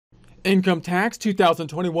Income Tax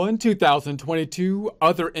 2021-2022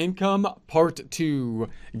 Other Income Part 2.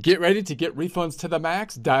 Get ready to get refunds to the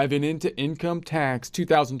max, diving into Income Tax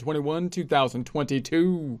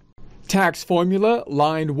 2021-2022. Tax formula,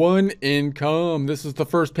 line 1, income. This is the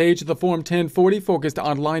first page of the Form 1040, focused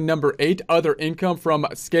on line number 8, other income from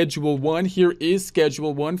Schedule 1. Here is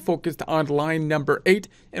Schedule 1, focused on line number 8,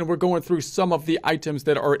 and we're going through some of the items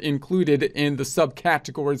that are included in the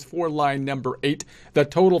subcategories for line number 8. The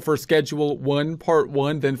total for Schedule 1, Part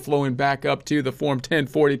 1, then flowing back up to the Form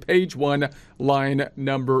 1040, page 1, line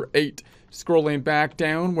number 8. Scrolling back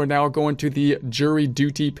down, we're now going to the jury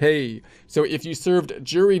duty pay. So if you served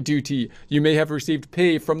jury duty, you may have received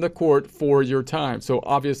pay from the court for your time. So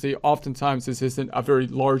obviously, oftentimes this isn't a very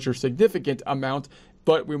large or significant amount,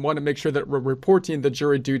 but we want to make sure that we're reporting the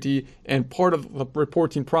jury duty, and part of the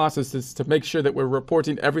reporting process is to make sure that we're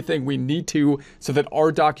reporting everything we need to so that our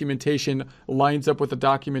documentation lines up with the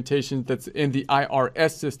documentation that's in the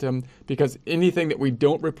IRS system, because anything that we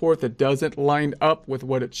don't report that doesn't line up with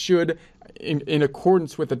what it should in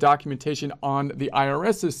accordance with the documentation on the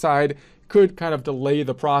IRS's side could kind of delay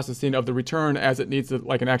the processing of the return, as it needs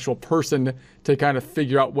like an actual person to kind of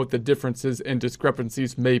figure out what the differences and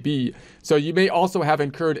discrepancies may be. So you may also have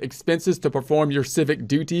incurred expenses to perform your civic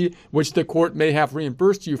duty, which the court may have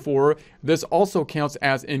reimbursed you for. This also counts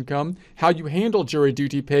as income. How you handle jury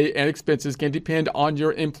duty pay and expenses can depend on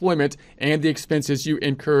your employment and the expenses you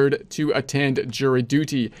incurred to attend jury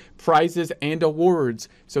duty. Prizes and awards.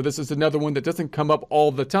 So this is another one that doesn't come up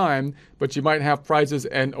all the time, but you might have prizes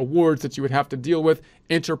and awards that you would have to deal with.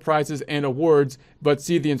 Enter prizes and awards, but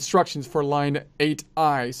see the instructions for line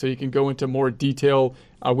 8I, so you can go into more detail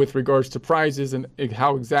with regards to prizes and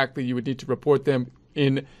how exactly you would need to report them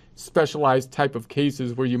in specialized type of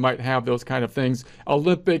cases where you might have those kind of things.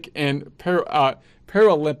 Olympic and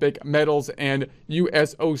Paralympic medals and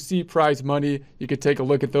USOC prize money. You could take a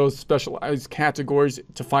look at those specialized categories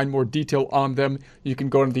to find more detail on them. You can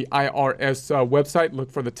go to the IRS website,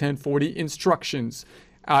 look for the 1040 instructions.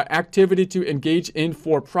 Activity to engage in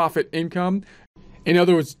for-profit income. In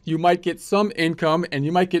other words, you might get some income and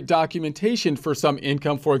you might get documentation for some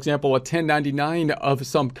income, for example, a 1099 of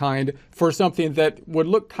some kind for something that would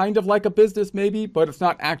look kind of like a business maybe, but it's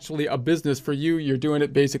not actually a business for you. You're doing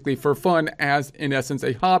it basically for fun, as in essence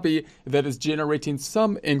a hobby that is generating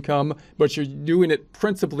some income, but you're doing it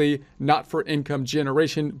principally not for income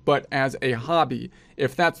generation, but as a hobby.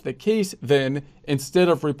 If that's the case, then instead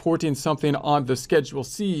of reporting something on the Schedule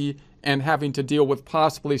C and having to deal with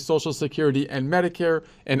possibly Social Security and Medicare,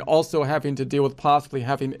 and also having to deal with possibly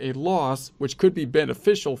having a loss, which could be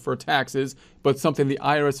beneficial for taxes, but something the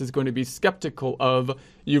IRS is going to be skeptical of,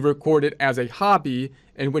 you record it as a hobby,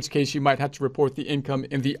 in which case you might have to report the income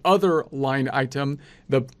in the other line item.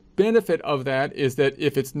 The benefit of that is that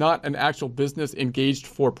if it's not an actual business engaged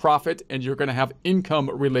for profit and you're going to have income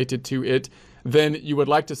related to it, then you would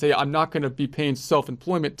like to say, I'm not going to be paying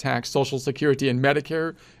self-employment tax, Social Security, and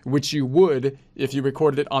Medicare, which you would if you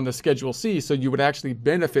recorded it on the Schedule C. So you would actually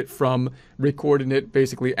benefit from recording it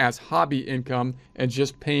basically as hobby income and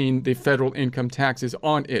just paying the federal income taxes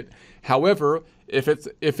on it. However, if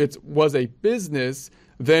it was a business,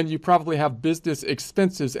 then you probably have business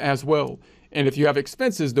expenses as well. And if you have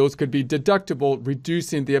expenses, those could be deductible,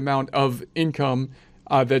 reducing the amount of income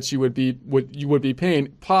that you would be paying,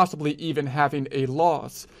 possibly even having a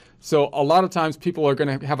loss. So a lot of times people are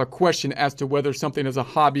going to have a question as to whether something is a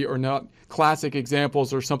hobby or not. Classic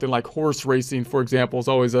examples are something like horse racing, for example, is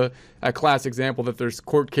always a class example that there's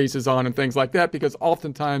court cases on and things like that, because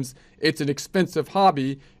oftentimes it's an expensive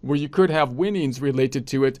hobby where you could have winnings related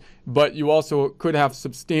to it, but you also could have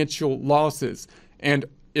substantial losses. And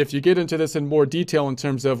if you get into this in more detail in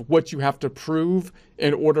terms of what you have to prove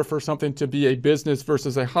in order for something to be a business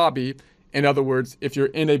versus a hobby, in other words, if you're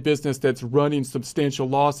in a business that's running substantial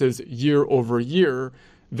losses year over year,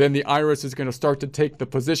 then the IRS is going to start to take the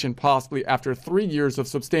position, possibly after 3 years of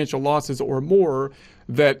substantial losses or more,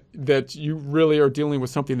 that you really are dealing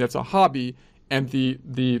with something that's a hobby, and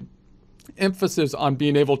the emphasis on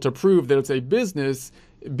being able to prove that it's a business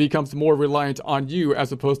becomes more reliant on you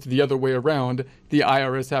as opposed to the other way around, the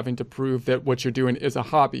IRS having to prove that what you're doing is a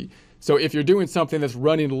hobby. So if you're doing something that's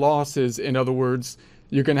running losses, in other words,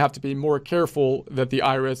 you're going to have to be more careful that the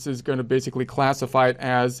IRS is going to basically classify it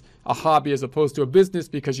as a hobby as opposed to a business,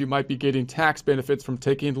 because you might be getting tax benefits from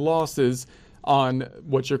taking losses on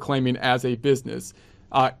what you're claiming as a business.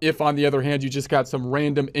 If, on the other hand, you just got some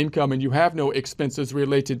random income and you have no expenses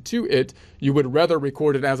related to it, you would rather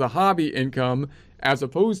record it as a hobby income as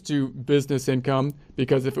opposed to business income,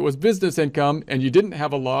 because if it was business income and you didn't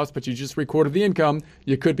have a loss, but you just recorded the income,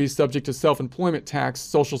 you could be subject to self-employment tax,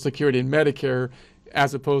 Social Security, and Medicare,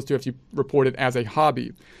 as opposed to if you report it as a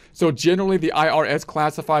hobby. So generally, the IRS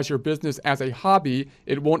classifies your business as a hobby.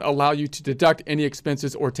 It won't allow you to deduct any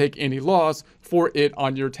expenses or take any loss for it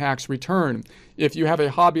on your tax return. If you have a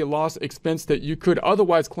hobby loss expense that you could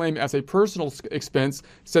otherwise claim as a personal expense,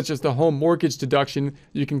 such as the home mortgage deduction,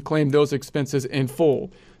 you can claim those expenses in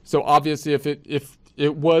full. So obviously, if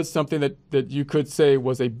it was something that you could say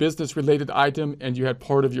was a business-related item and you had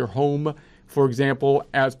part of your home, for example,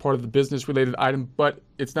 as part of the business-related item, but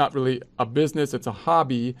it's not really a business, it's a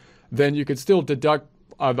hobby, then you could still deduct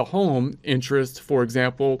the home interest, for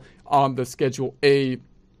example, on the Schedule A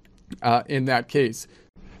in that case.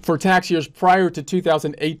 For tax years prior to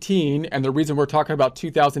 2018, and the reason we're talking about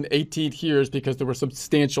 2018 here is because there were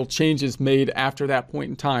substantial changes made after that point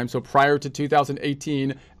in time. So prior to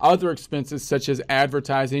 2018, other expenses such as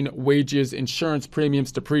advertising, wages, insurance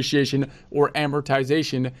premiums, depreciation, or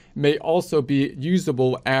amortization may also be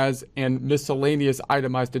usable as an miscellaneous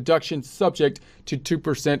itemized deduction subject to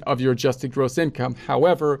 2% of your adjusted gross income.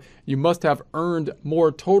 However, you must have earned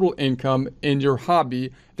more total income in your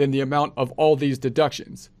hobby than the amount of all these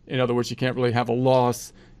deductions. In other words, you can't really have a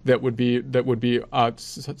loss that would be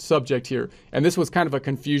subject here. And this was kind of a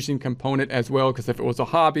confusing component as well, because if it was a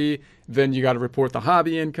hobby, then you got to report the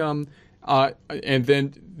hobby income, and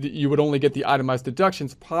then you would only get the itemized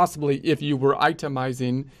deductions possibly if you were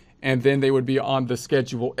itemizing, and then they would be on the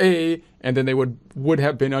Schedule A, and then they would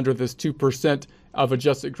have been under this 2% of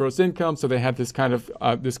adjusted gross income. So they had this kind of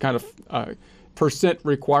percent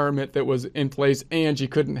requirement that was in place, and you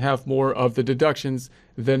couldn't have more of the deductions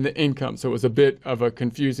than the income. So it was a bit of a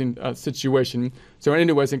confusing situation. So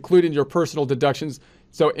anyways, including your personal deductions.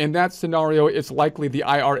 So in that scenario, it's likely the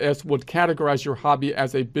IRS would categorize your hobby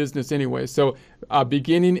as a business anyway. So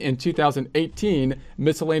beginning in 2018,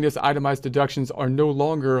 miscellaneous itemized deductions are no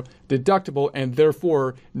longer deductible, and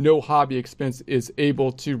therefore no hobby expense is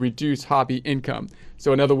able to reduce hobby income.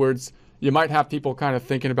 So in other words, you might have people kind of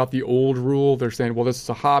thinking about the old rule. They're saying, well, this is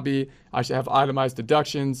a hobby. I should have itemized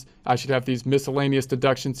deductions. I should have these miscellaneous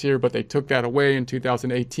deductions here, but they took that away in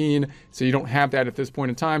 2018. So you don't have that at this point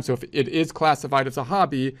in time. So if it is classified as a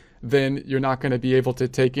hobby, then you're not going to be able to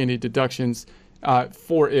take any deductions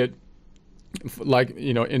for it, like,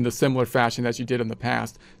 in the similar fashion as you did in the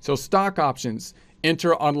past. So stock options.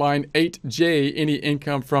 Enter on line 8J any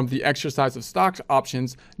income from the exercise of stock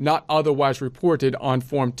options not otherwise reported on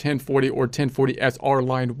Form 1040 or 1040SR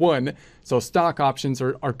line 1. So stock options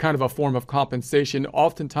are kind of a form of compensation.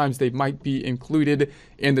 Oftentimes they might be included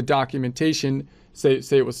in the documentation. Say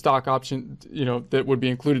it was stock option, that would be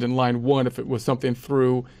included in line 1 if it was something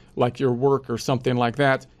through like your work or something like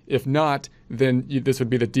that. If not, then this would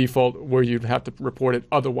be the default where you'd have to report it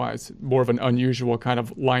otherwise. More of an unusual kind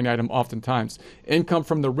of line item oftentimes. Income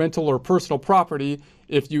from the rental or personal property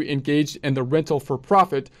if you engaged in the rental for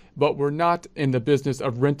profit, but were not in the business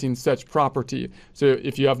of renting such property. So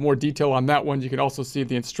if you have more detail on that one, you can also see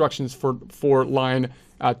the instructions for line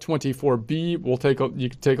 24B. You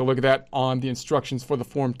can take a look at that on the instructions for the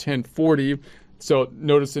Form 1040. So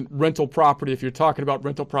notice in rental property, if you're talking about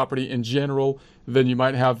rental property in general, then you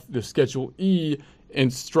might have the Schedule E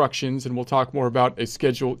instructions, and we'll talk more about a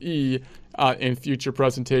Schedule E in future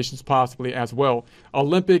presentations possibly as well.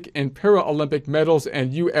 Olympic and Paralympic medals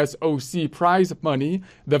and USOC prize money,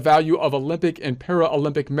 the value of Olympic and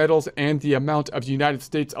Paralympic medals and the amount of United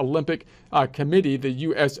States Olympic Committee, the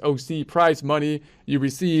USOC prize money you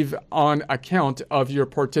receive on account of your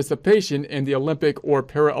participation in the Olympic or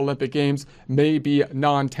Paralympic Games may be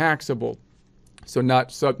non-taxable. So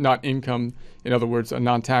not income, in other words, a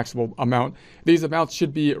non-taxable amount. These amounts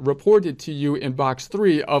should be reported to you in Box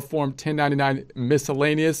 3 of Form 1099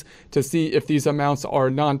 Miscellaneous. To see if these amounts are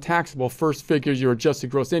non-taxable, first figure your adjusted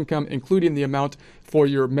gross income, including the amount for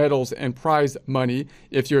your medals and prize money.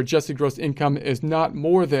 If your adjusted gross income is not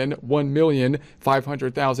more than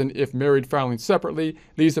 $1,500,000 if married filing separately,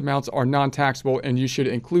 these amounts are non-taxable, and you should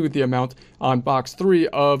include the amount on Box 3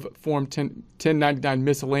 of Form 1099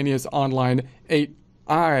 Miscellaneous on line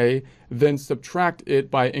 8I, then subtract it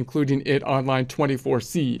by including it on line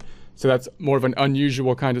 24C. So that's more of an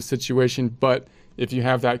unusual kind of situation, but if you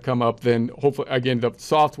have that come up, then hopefully, again, the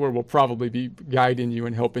software will probably be guiding you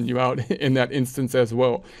and helping you out in that instance as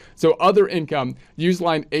well. So other income, use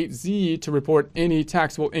line 8Z to report any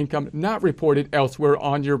taxable income not reported elsewhere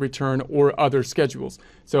on your return or other schedules.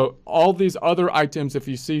 So all these other items, if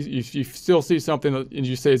you still see something and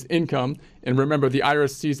you say is income, and remember the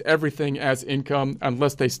IRS sees everything as income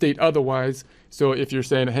unless they state otherwise. So if you're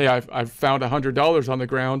saying, hey, I've found $100 on the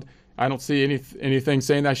ground, I don't see anything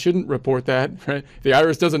saying I shouldn't report that, right? The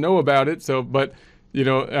IRS doesn't know about it, so, but, you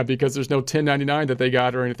know, because there's no 1099 that they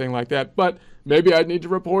got or anything like that. But maybe I need to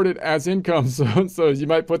report it as income, so you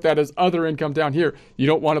might put that as other income down here. You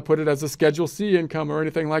don't want to put it as a Schedule C income or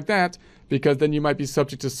anything like that, because then you might be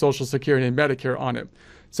subject to Social Security and Medicare on it.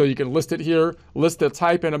 So you can list it here, list the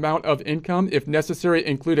type and amount of income. If necessary,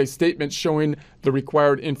 include a statement showing the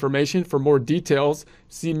required information. For more details,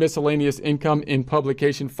 see miscellaneous income in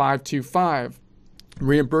publication 525.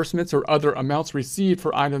 Reimbursements or other amounts received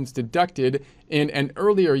for items deducted in an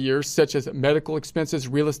earlier year, such as medical expenses,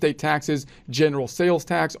 real estate taxes, general sales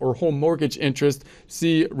tax, or home mortgage interest.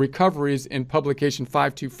 See recoveries in publication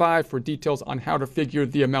 525 for details on how to figure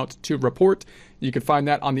the amount to report. You can find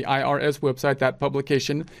that on the IRS website, that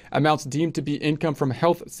publication. Amounts deemed to be income from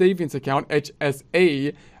health savings account,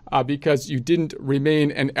 HSA, because you didn't remain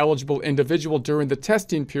an eligible individual during the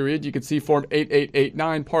testing period. You can see Form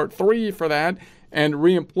 8889, Part 3 for that. And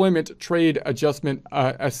reemployment trade adjustment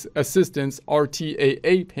assistance,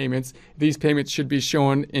 RTAA payments. These payments should be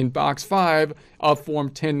shown in Box 5 of Form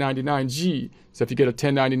 1099-G. So if you get a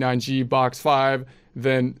 1099-G Box 5,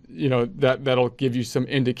 then you know that'll give you some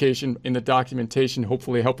indication in the documentation,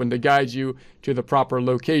 hopefully helping to guide you to the proper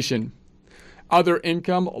location. Other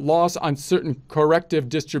income, loss on certain corrective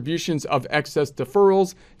distributions of excess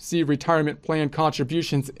deferrals. See retirement plan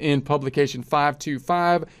contributions in publication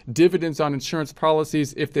 525. Dividends on insurance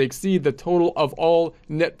policies if they exceed the total of all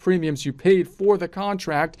net premiums you paid for the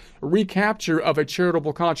contract. Recapture of a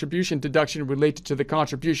charitable contribution deduction related to the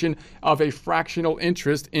contribution of a fractional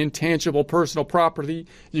interest in tangible personal property.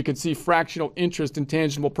 You can see fractional interest in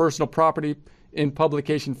tangible personal property in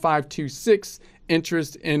publication 526.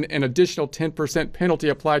 Interest in an additional 10% penalty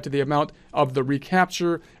applied to the amount of the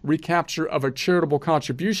recapture of a charitable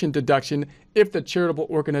contribution deduction if the charitable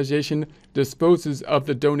organization disposes of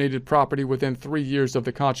the donated property within 3 years of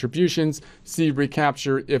the contributions. See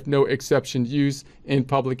recapture if no exception used in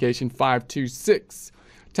publication 526.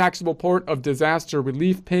 Taxable part of disaster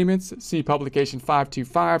relief payments. See publication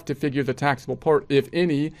 525 to figure the taxable part, if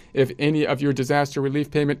any. If any of your disaster relief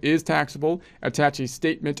payment is taxable, attach a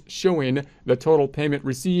statement showing the total payment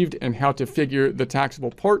received and how to figure the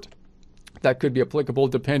taxable part. That could be applicable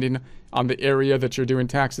depending on the area that you're doing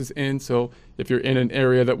taxes in. So if you're in an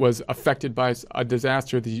area that was affected by a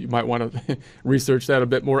disaster, you might want to research that a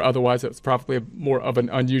bit more. Otherwise, it's probably more of an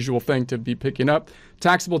unusual thing to be picking up.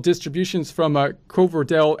 Taxable distributions from a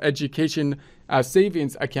Coverdell Education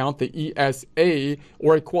savings account, the ESA,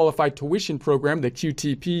 or a qualified tuition program, the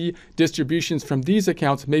QTP. Distributions from these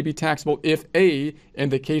accounts may be taxable if A, in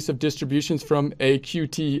the case of distributions from a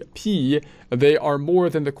QTP, they are more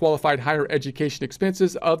than the qualified higher education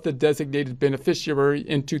expenses of the designated beneficiary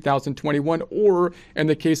in 2021, or in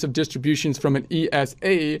the case of distributions from an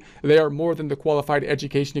ESA, they are more than the qualified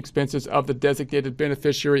education expenses of the designated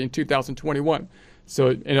beneficiary in 2021.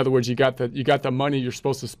 So in other words, you got the money, you're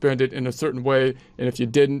supposed to spend it in a certain way, and if you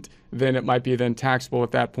didn't, then it might be then taxable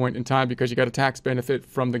at that point in time because you got a tax benefit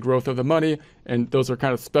from the growth of the money, and those are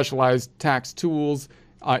kind of specialized tax tools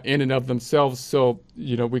in and of themselves. So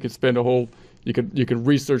we could spend a whole, you could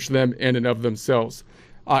research them in and of themselves.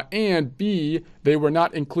 And B, they were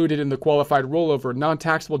not included in the qualified rollover.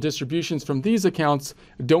 Non-taxable distributions from these accounts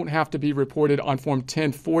don't have to be reported on Form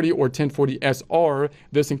 1040 or 1040-SR.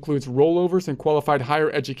 This includes rollovers and qualified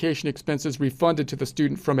higher education expenses refunded to the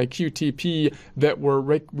student from a QTP that were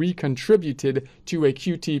recontributed to a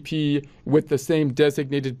QTP with the same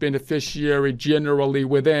designated beneficiary generally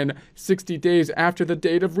within 60 days after the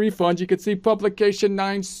date of refund. You can see publication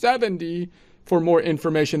 970 for more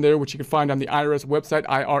information there, which you can find on the IRS website,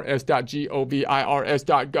 irs.gov,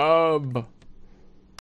 irs.gov.